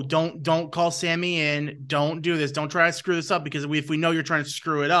 don't call Sammy in. Don't do this. Don't try to screw this up, because if we know you're trying to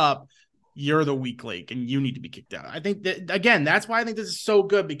screw it up, you're the weak link and you need to be kicked out. I think that, again, that's why I think this is so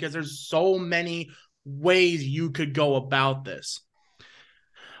good, because there's so many ways you could go about this.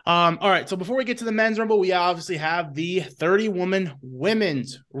 All right, so before we get to the men's Rumble, we obviously have the 30-woman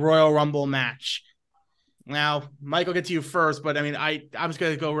women's Royal Rumble match. Now, Mike, I'll get to you first, but I mean, I'm just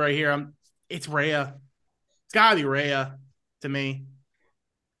going to go right here. It's Rhea. It's got to be Rhea to me.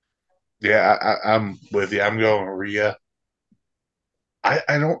 Yeah, I'm with you. I'm going Rhea.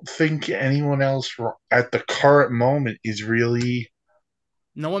 I don't think anyone else at the current moment is really...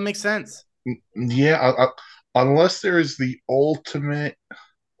 No one makes sense. Yeah, unless there is the ultimate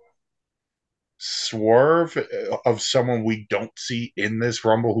swerve of someone we don't see in this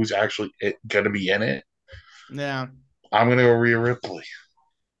Rumble who's actually going to be in it. Yeah. I'm going to go Rhea Ripley.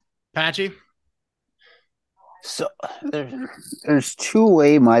 Patchy? So there's two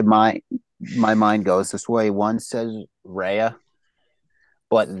way my mind goes this way. One says Rhea,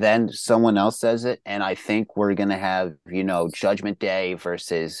 but then someone else says it, and I think we're gonna have Judgment Day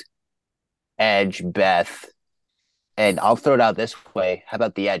versus Edge, Beth, and I'll throw it out this way. How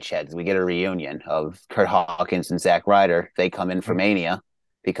about the Edge heads? We get a reunion of Kurt Hawkins and Zack Ryder. They come in for Mania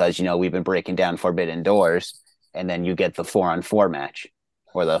because we've been breaking down Forbidden Doors, and then you get the 4-on-4 match,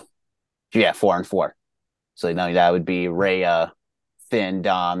 or 4-on-4. So that would be Rhea, Finn,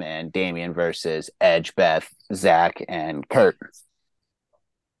 Dom, and Damian versus Edge, Beth, Zach, and Kurt.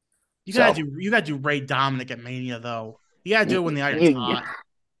 You gotta do Ray Dominic at Mania, though. You gotta do it when the iron's hot.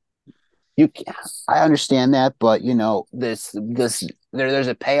 I understand that, but there's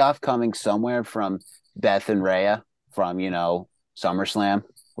a payoff coming somewhere from Beth and Rhea from SummerSlam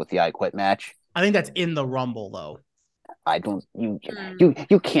with the I Quit match. I think that's in the Rumble, though. I don't. You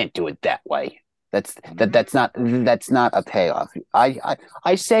can't do it that way. That's not a payoff.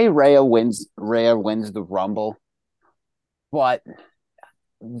 I say Rhea wins the Rumble, but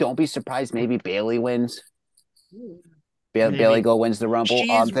don't be surprised. Maybe Bayley wins. Bayley wins the Rumble.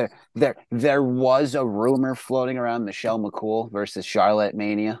 There was a rumor floating around Michelle McCool versus Charlotte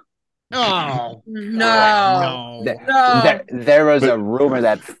Mania. Oh, No. no. There was But- a rumor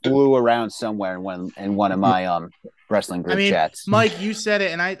that flew around somewhere in one of my wrestling I group mean, chats. Mike, you said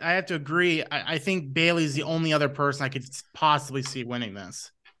it, and I have to agree. I think Bailey's the only other person I could possibly see winning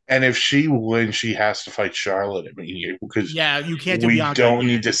this. And if she wins, she has to fight Charlotte at Mania because Yeah, you can't do we Bianca don't again.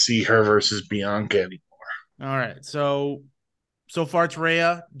 need to see her versus Bianca anymore. All right, so far it's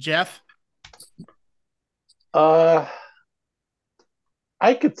Rhea. Jeff? I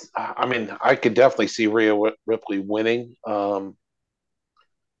could definitely see Rhea Ripley winning.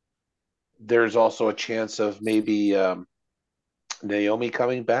 There's also a chance of maybe Naomi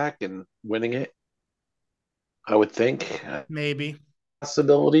coming back and winning it. I would think Maybe.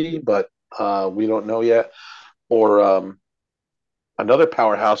 possibility, but we don't know yet. Or another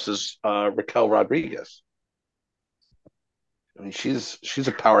powerhouse is Raquel Rodriguez. I mean, she's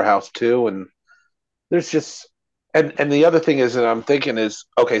a powerhouse too, and there's just and the other thing is that I'm thinking is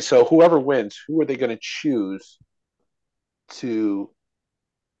okay. So whoever wins, who are they going to choose to?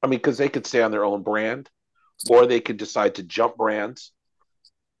 I mean, because they could stay on their own brand, or they could decide to jump brands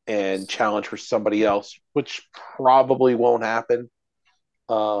and challenge for somebody else, which probably won't happen.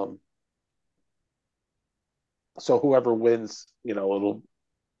 Um, so whoever wins, it'll.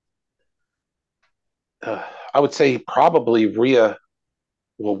 I would say probably Rhea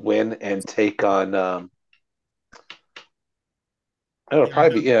will win and take on. It'll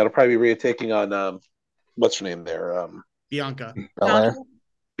probably be Rhea taking on what's her name there, Bianca. Belair.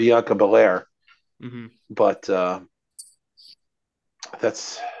 Bianca Belair. Mm-hmm. But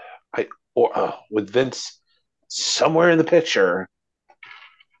that's with Vince somewhere in the picture.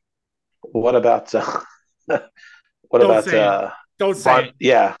 What about Don't say it.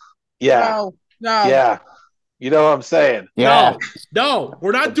 Yeah. No. Yeah. You know what I'm saying? Yeah. No,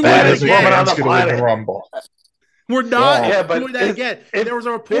 we're not doing That that is woman again. on the Man's gonna win the planet. Rumble. We're not Yeah, but doing that again. There was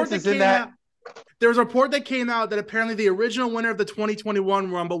a report Vince that is in came that- out. There was a report that came out that apparently the original winner of the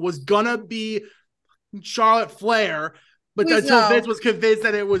 2021 Rumble was gonna be Charlotte Flair, but Please until no. Vince was convinced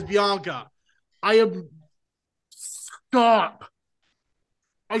that it was Bianca. Stop.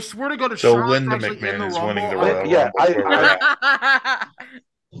 I swear to God, if So Charlotte's Linda actually in the McMahon is Rumble, winning the I- Royal yeah, Rumble. Where we're at.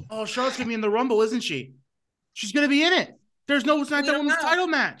 oh, Charlotte's gonna be in the Rumble, isn't she? She's gonna be in it. There's no SmackDown don't Women's know. title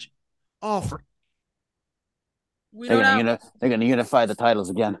match. Oh, We They're don't gonna know. they're gonna unify the titles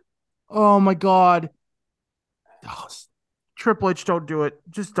again. oh my God. Oh, Triple H, don't do it.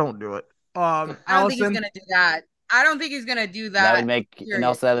 Just don't do it. I don't think Allison, he's gonna do that. I don't think he's gonna do that. That would make period. and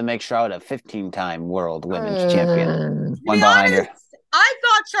also that would make Charlotte a 15-time world women's champion. To One be behind honest, her. I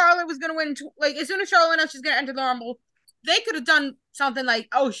thought Charlotte was gonna win. Like as soon as Charlotte announced she's gonna enter the Rumble, they could have done something like,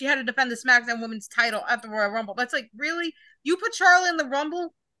 "Oh, she had to defend the SmackDown Women's title at the Royal Rumble." That's like, really? You put Charlotte in the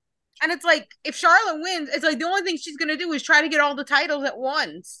Rumble, and it's like, if Charlotte wins, it's like the only thing she's gonna do is try to get all the titles at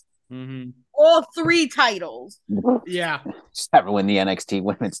once, all 3 titles. yeah. Just have her win the NXT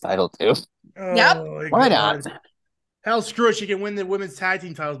women's title too. Yep. Oh, Why not? Hell, screw it. She can win the women's tag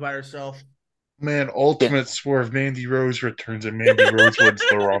team titles by herself. Man, ultimate swerve. Mandy Rose returns and Mandy Rose wins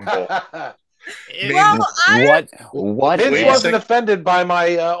the Rumble. What Vince Wait a wasn't sec. offended by my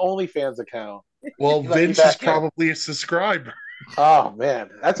OnlyFans account. Well, Let me Vince is back in. probably a subscriber. Oh man,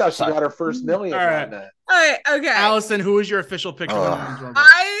 that's how she Sorry. got her first million. All right. on that. All right, okay. Allison, who is your official pick for the women's Rumble?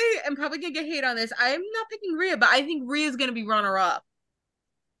 I am probably gonna get hate on this. I'm not picking Rhea, but I think Rhea's gonna be runner up.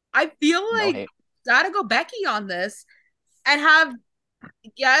 I feel like gotta go Becky on this and have.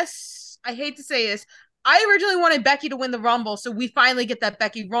 Yes, I hate to say this. I originally wanted Becky to win the Rumble, so we finally get that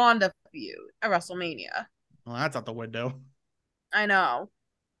Becky Ronda feud at WrestleMania. Well, that's out the window. I know,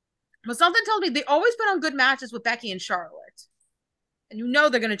 but something tells me they always put on good matches with Becky and Charlotte, and you know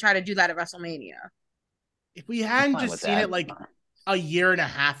they're gonna try to do that at WrestleMania. If we hadn't fine just with seen that. it like a year and a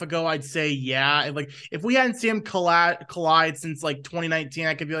half ago, I'd say yeah. And, like if we hadn't seen them collide since like 2019,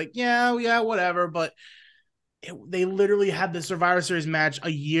 I could be like, yeah, whatever. But they literally had the Survivor Series match a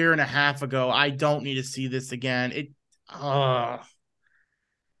year and a half ago. I don't need to see this again.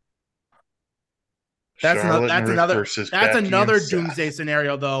 That's Charlotte and Ruth another versus Becky and Seth. doomsday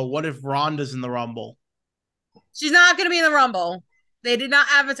scenario though. What if Ronda's in the Rumble? She's not gonna be in the Rumble. They did not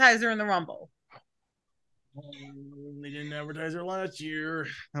advertise her in the Rumble. They didn't advertise her last year.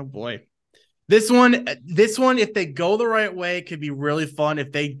 Oh boy. This one, if they go the right way, could be really fun.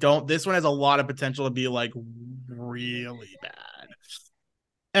 If they don't, this one has a lot of potential to be like really bad.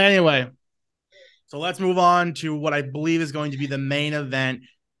 Anyway, so let's move on to what I believe is going to be the main event,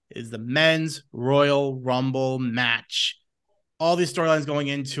 is the men's Royal Rumble match. All these storylines going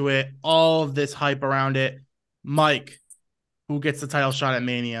into it, all of this hype around it. Mike, who gets the title shot at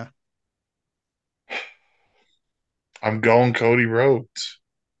Mania? I'm going Cody Rhodes.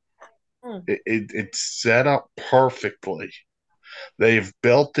 It's set up perfectly. They've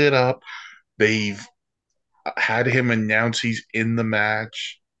built it up. They've had him announce he's in the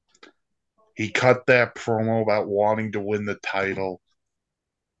match. He cut that promo about wanting to win the title.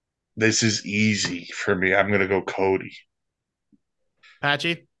 This is easy for me. I'm going to go Cody.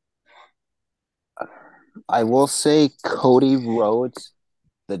 Patchy? I will say Cody Rhodes,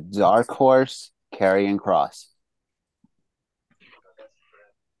 the dark horse, Karrion Kross.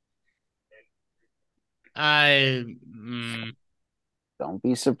 Don't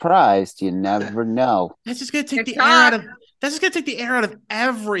be surprised. You never know. That's just gonna take the air out of. That's just gonna take the air out of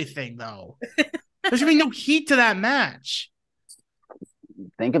everything, though. There's gonna be no heat to that match.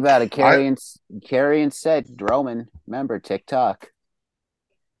 Think about it. Karrion said, Roman, remember TikTok.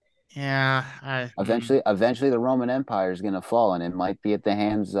 Yeah. Eventually, the Roman Empire is gonna fall, and it might be at the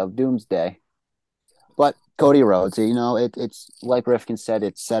hands of Doomsday. But Cody Rhodes, it's like Rifkin said,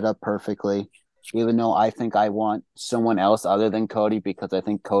 it's set up perfectly. Even though I think I want someone else other than Cody, because I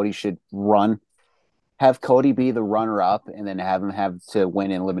think Cody should have Cody be the runner-up, and then have him have to win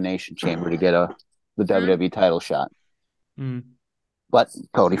an Elimination Chamber to get the WWE title shot. But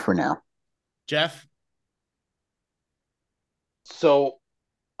Cody for now. Jeff? So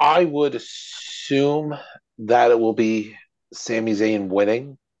I would assume that it will be Sami Zayn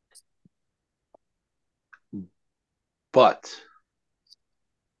winning. But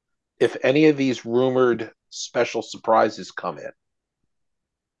if any of these rumored special surprises come in,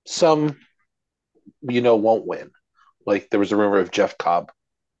 some, won't win. Like there was a rumor of Jeff Cobb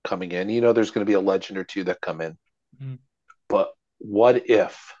coming in. There's going to be a legend or two that come in. But what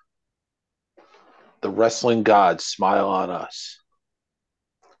if the wrestling gods smile on us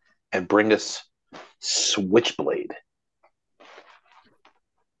and bring us Switchblade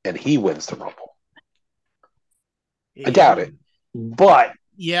and he wins the Rumble? I doubt it. But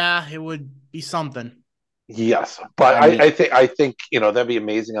yeah, it would be something. Yes, but I think that'd be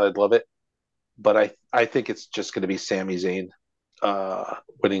amazing. I'd love it. But I think it's just going to be Sami Zayn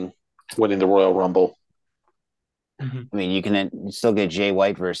winning the Royal Rumble. I mean, you can still get Jay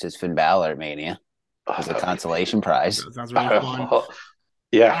White versus Finn Balor at Mania as a consolation prize. That sounds really fun.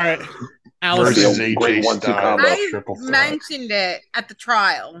 Yeah. All right. Allison. Versus AJ Styles. I mentioned it at the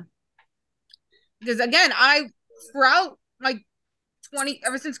trial. Because again, throughout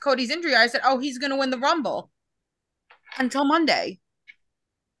ever since Cody's injury, I said, he's going to win the Rumble. Until Monday.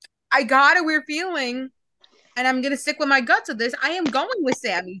 I got a weird feeling, and I'm going to stick with my guts of this. I am going with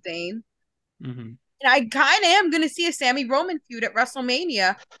Sami Zayn. And I kind of am going to see a Sami Roman feud at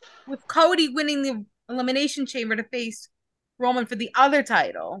WrestleMania with Cody winning the Elimination Chamber to face Roman for the other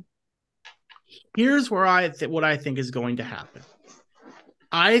title. Here's where what I think is going to happen.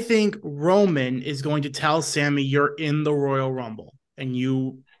 I think Roman is going to tell Sami, you're in the Royal Rumble, and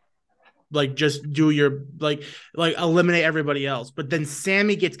you just do your eliminate everybody else. But then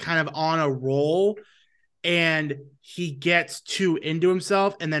Sami gets kind of on a roll and he gets too into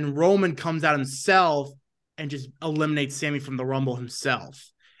himself, and then Roman comes out himself and just eliminates Sami from the Rumble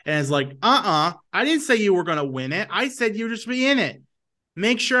himself. And it's like, I didn't say you were going to win it. I said you just be in it.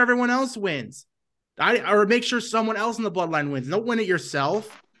 Make sure everyone else wins. Or make sure someone else in the bloodline wins. Don't win it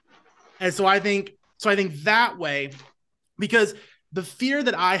yourself. And so I think that way, because the fear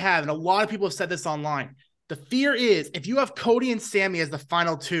that I have, and a lot of people have said this online, the fear is if you have Cody and Sami as the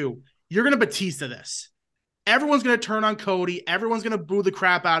final two, you're going to Batista this. Everyone's going to turn on Cody. Everyone's going to boo the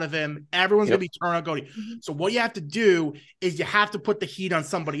crap out of him. Everyone's going to be turned on Cody. So what you have to do is you have to put the heat on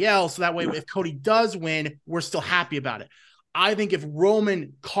somebody else. So that way, if Cody does win, we're still happy about it. I think if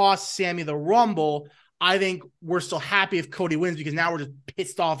Roman costs Sami the Rumble, I think we're still happy if Cody wins, because now we're just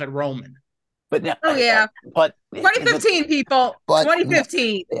pissed off at Roman. But now, but 2015 people,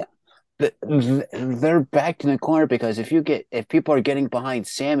 2015. They're backed in the corner, because if people are getting behind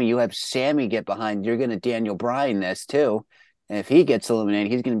Sami, you have Sami get behind. You're going to Daniel Bryan this too, and if he gets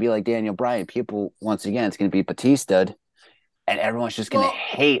eliminated, he's going to be like Daniel Bryan. People, once again, it's going to be Batista, and everyone's just going to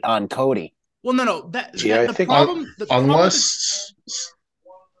hate on Cody. Well, no.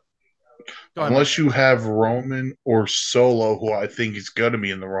 Unless you have Roman or Solo, who I think is going to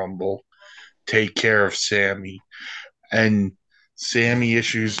be in the Rumble, take care of Sami, and Sami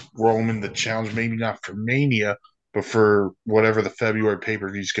issues Roman the challenge, maybe not for Mania, but for whatever the February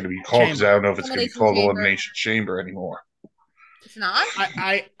pay-per-view is going to be called, because I don't know if it's going to be called Elimination Chamber anymore. It's not?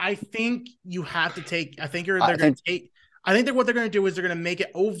 I think you have to take – I think what they're going to do is they're going to make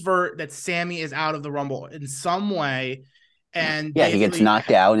it overt that Sami is out of the Rumble in some way. And he gets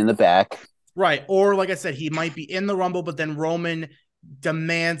knocked out in the back. Right. Or like I said, he might be in the Rumble, but then Roman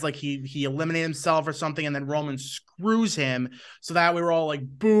demands like he eliminate himself or something, and then Roman screws him, so that we were all like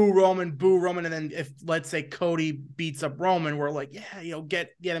boo Roman, and then if let's say Cody beats up Roman, we're like, yeah,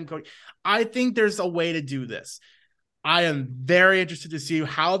 get him, Cody. I think there's a way to do this. I am very interested to see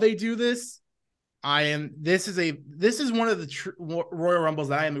how they do this. This is one of the Royal Rumbles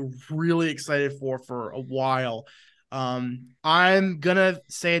that I am really excited for a while. I'm gonna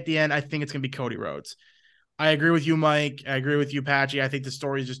say at the end, I think it's gonna be Cody Rhodes. I agree with you, Mike. I agree with you, Patchy. I think the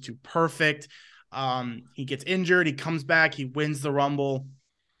story is just too perfect. He gets injured, he comes back, he wins the Rumble.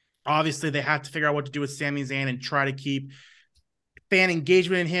 Obviously, they have to figure out what to do with Sami Zayn and try to keep fan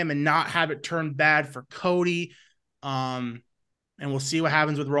engagement in him and not have it turn bad for Cody. And we'll see what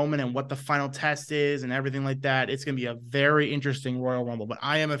happens with Roman and what the final test is and everything like that. It's going to be a very interesting Royal Rumble, but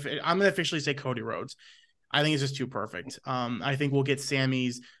I'm going to officially say Cody Rhodes. I think it's just too perfect. I think we'll get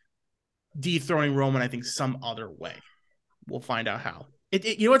Sammy's dethroning Roman, I think, some other way. We'll find out how.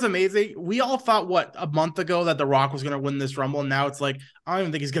 You know what's amazing? We all thought, a month ago that The Rock was going to win this Rumble, and now it's like, I don't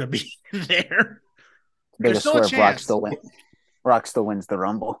even think he's going to be there. There's still a chance. Rock still wins the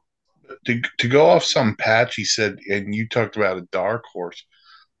Rumble. To go off some Patchy said, and you talked about a dark horse.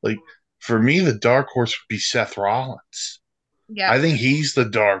 Like, for me, the dark horse would be Seth Rollins. Yeah. I think he's the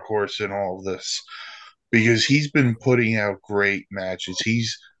dark horse in all of this because he's been putting out great matches.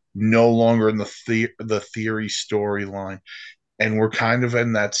 He's no longer in the theory storyline. And we're kind of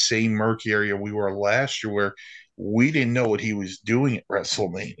in that same murky area we were last year where we didn't know what he was doing at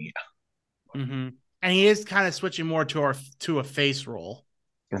WrestleMania. Mm-hmm. And he is kind of switching more to a face role.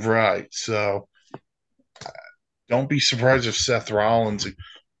 Right. So don't be surprised if Seth Rollins,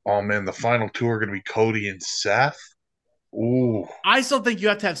 oh man, the final two are going to be Cody and Seth. Ooh. I still think you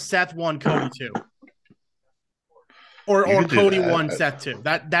have to have Seth 1, Cody 2. Or Cody 1, Seth 2.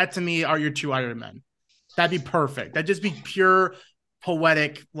 That to me are your two Iron Men. That'd be perfect. That'd just be pure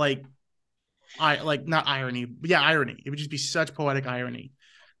poetic, not irony. Yeah, irony. It would just be such poetic irony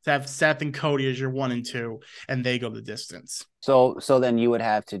to have Seth and Cody as your 1 and 2, and they go the distance. So then you would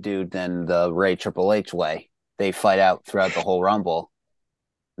have to do the Ray Triple H way. They fight out throughout the whole Rumble,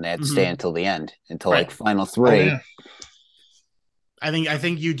 and they have to stay until the end, until like final 3. Oh, yeah. I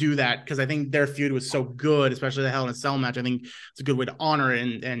think you do that because I think their feud was so good, especially the Hell in a Cell match. I think it's a good way to honor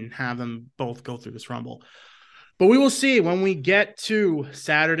it and have them both go through this Rumble. But we will see when we get to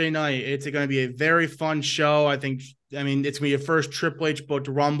Saturday night. It's going to be a very fun show. It's going to be your first Triple H booked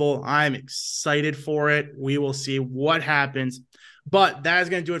Rumble. I'm excited for it. We will see what happens. But that is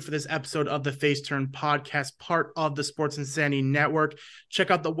going to do it for this episode of the Face Turn Podcast, part of the Sports Insanity Network. Check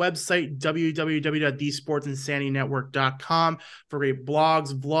out the website, www.thesportsinsανitynetwork.com, for great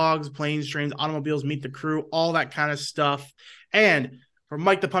blogs, vlogs, planes, trains, automobiles, meet the crew, all that kind of stuff. And for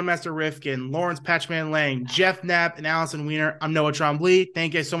Mike the Punmaster Rifkin, Lawrence Patchman Lang, Jeff Knapp, and Allison Wiener, I'm Noah Trombley.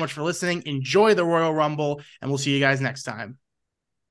 Thank you guys so much for listening. Enjoy the Royal Rumble, and we'll see you guys next time.